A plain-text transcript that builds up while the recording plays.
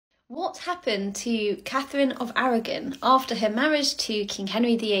What happened to Catherine of Aragon after her marriage to King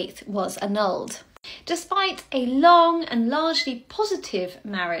Henry VIII was annulled? Despite a long and largely positive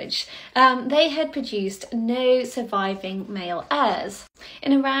marriage, they had produced no surviving male heirs.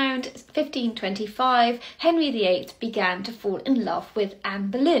 In around 1525, Henry VIII began to fall in love with Anne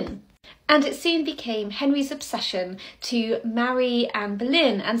Boleyn. And it soon became Henry's obsession to marry Anne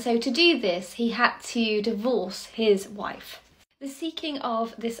Boleyn, and so to do this he had to divorce his wife. The seeking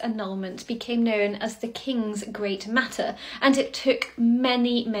of this annulment became known as the King's Great Matter, and it took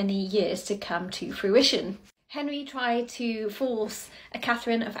many, many years to come to fruition. Henry tried to force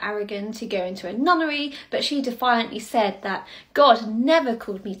Catherine of Aragon to go into a nunnery, but she defiantly said that God never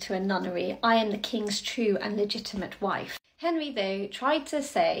called me to a nunnery. I am the king's true and legitimate wife. Henry, though, tried to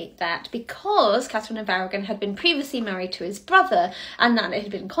say that because Catherine of Aragon had been previously married to his brother and that it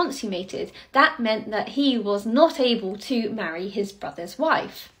had been consummated, that meant that he was not able to marry his brother's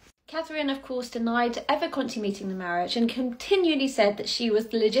wife. Catherine, of course, denied ever consummating the marriage and continually said that she was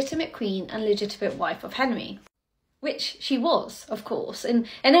the legitimate queen and legitimate wife of Henry. Which she was, of course. In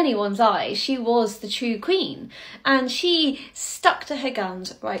anyone's eyes, she was the true queen, and she stuck to her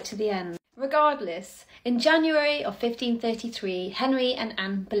guns right to the end. Regardless, in January of 1533, Henry and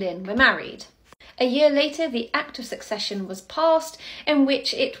Anne Boleyn were married. A year later, the Act of Succession was passed, in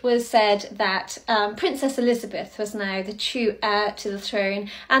which it was said that Princess Elizabeth was now the true heir to the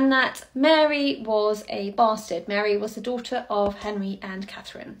throne, and that Mary was a bastard. Mary was the daughter of Henry and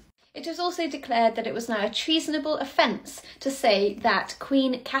Catherine. It was also declared that it was now a treasonable offence to say that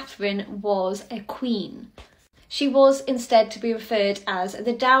Queen Katherine was a queen. She was instead to be referred as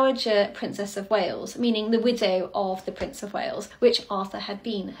the Dowager Princess of Wales, meaning the widow of the Prince of Wales, which Arthur had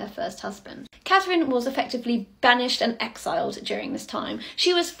been her first husband. Catherine was effectively banished and exiled during this time.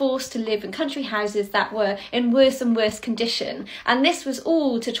 She was forced to live in country houses that were in worse and worse condition, and this was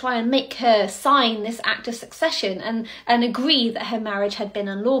all to try and make her sign this Act of Succession and agree that her marriage had been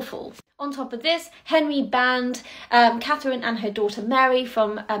unlawful. On top of this, Henry banned Catherine and her daughter Mary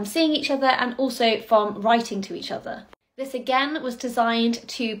from seeing each other and also from writing to each other. This again was designed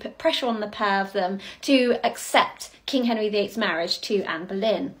to put pressure on the pair of them to accept King Henry VIII's marriage to Anne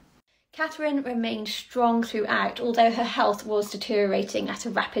Boleyn. Catherine remained strong throughout, although her health was deteriorating at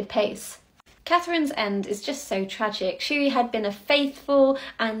a rapid pace. Catherine's end is just so tragic. She had been a faithful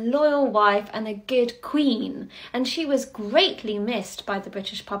and loyal wife and a good queen, and she was greatly missed by the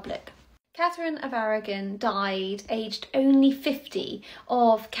British public. Catherine of Aragon died aged only 50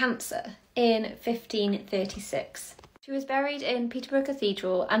 of cancer in 1536. She was buried in Peterborough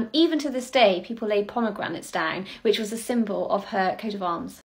Cathedral, and even to this day people lay pomegranates down, which was a symbol of her coat of arms.